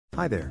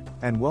Hi there,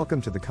 and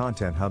welcome to the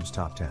Content Hub's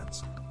Top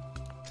 10s.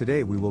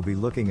 Today we will be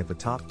looking at the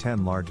top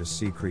 10 largest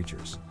sea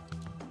creatures.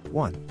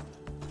 1.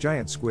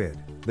 Giant squid.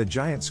 The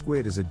giant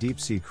squid is a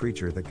deep-sea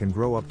creature that can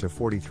grow up to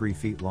 43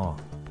 feet long.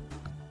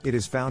 It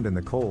is found in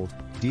the cold,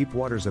 deep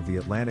waters of the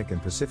Atlantic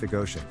and Pacific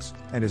Oceans,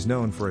 and is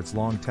known for its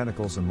long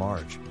tentacles and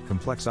large,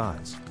 complex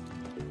eyes.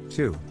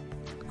 2.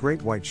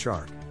 Great white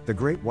shark. The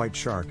great white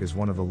shark is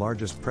one of the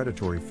largest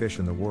predatory fish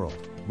in the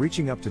world,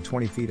 reaching up to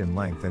 20 feet in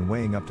length and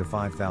weighing up to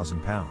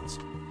 5,000 pounds.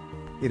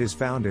 It is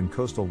found in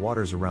coastal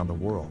waters around the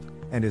world,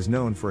 and is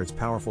known for its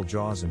powerful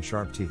jaws and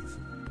sharp teeth.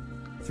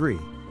 3.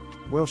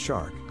 Whale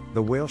shark.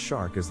 The whale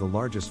shark is the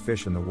largest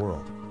fish in the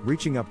world,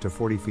 reaching up to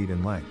 40 feet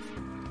in length.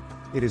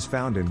 It is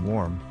found in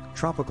warm,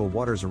 tropical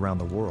waters around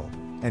the world,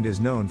 and is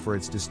known for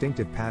its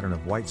distinctive pattern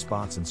of white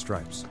spots and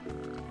stripes.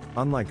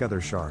 Unlike other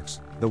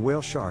sharks, the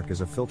whale shark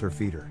is a filter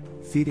feeder,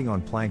 feeding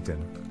on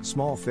plankton,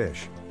 small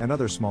fish, and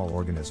other small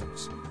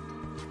organisms.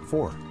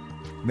 4.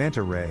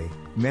 Manta ray.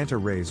 Manta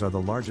rays are the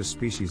largest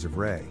species of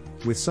ray,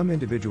 with some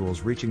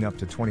individuals reaching up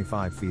to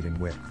 25 feet in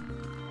width.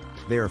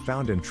 They are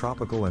found in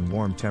tropical and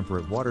warm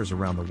temperate waters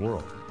around the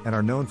world, and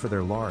are known for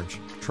their large,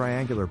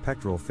 triangular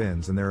pectoral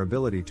fins and their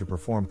ability to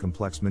perform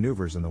complex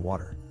maneuvers in the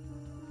water.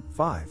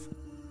 5.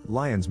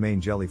 Lion's mane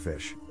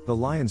jellyfish. The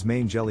lion's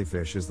mane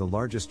jellyfish is the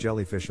largest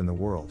jellyfish in the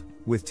world,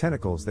 with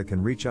tentacles that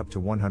can reach up to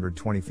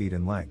 120 feet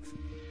in length.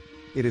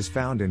 It is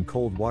found in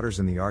cold waters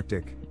in the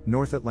Arctic,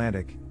 North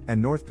Atlantic, and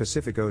North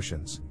Pacific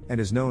Oceans, and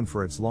is known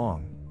for its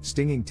long,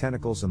 stinging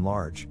tentacles and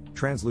large,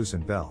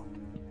 translucent bell.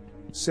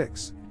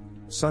 6.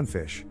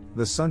 Sunfish.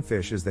 The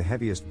sunfish is the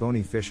heaviest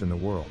bony fish in the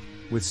world,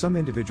 with some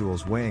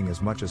individuals weighing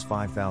as much as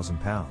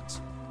 5,000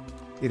 pounds.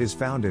 It is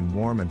found in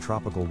warm and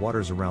tropical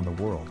waters around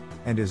the world,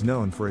 and is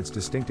known for its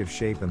distinctive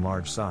shape and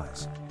large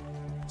size.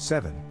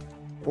 7.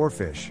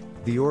 Oarfish.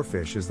 The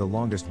oarfish is the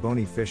longest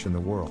bony fish in the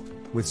world,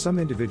 with some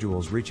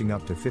individuals reaching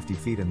up to 50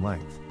 feet in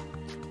length.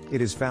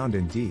 It is found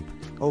in deep,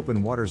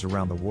 open waters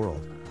around the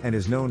world, and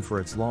is known for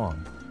its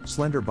long,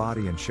 slender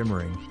body and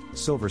shimmering,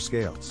 silver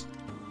scales.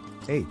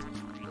 8.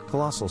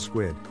 Colossal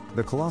squid.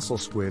 The colossal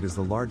squid is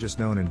the largest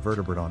known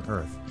invertebrate on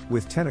Earth,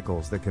 with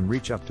tentacles that can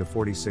reach up to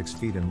 46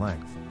 feet in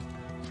length.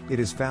 It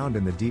is found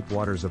in the deep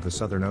waters of the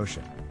Southern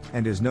Ocean,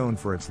 and is known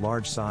for its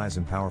large size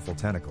and powerful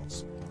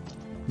tentacles.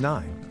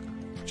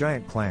 9.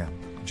 Giant clam.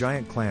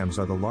 Giant clams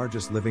are the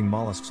largest living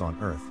mollusks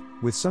on Earth,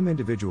 with some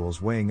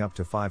individuals weighing up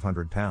to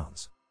 500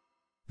 pounds.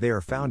 They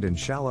are found in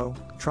shallow,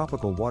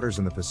 tropical waters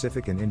in the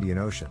Pacific and Indian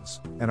Oceans,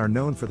 and are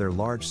known for their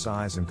large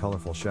size and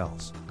colorful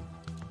shells.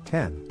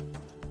 10.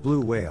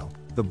 Blue whale.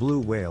 The blue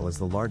whale is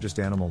the largest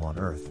animal on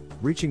Earth,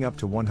 reaching up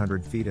to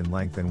 100 feet in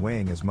length and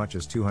weighing as much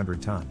as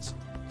 200 tons.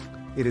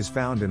 It is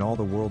found in all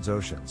the world's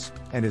oceans,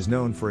 and is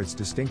known for its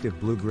distinctive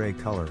blue-gray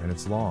color and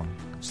its long,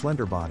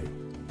 slender body.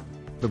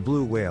 The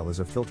blue whale is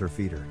a filter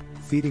feeder,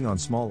 feeding on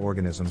small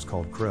organisms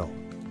called krill.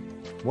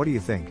 What do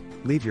you think?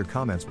 Leave your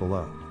comments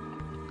below.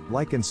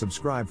 Like and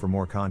subscribe for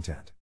more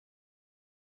content.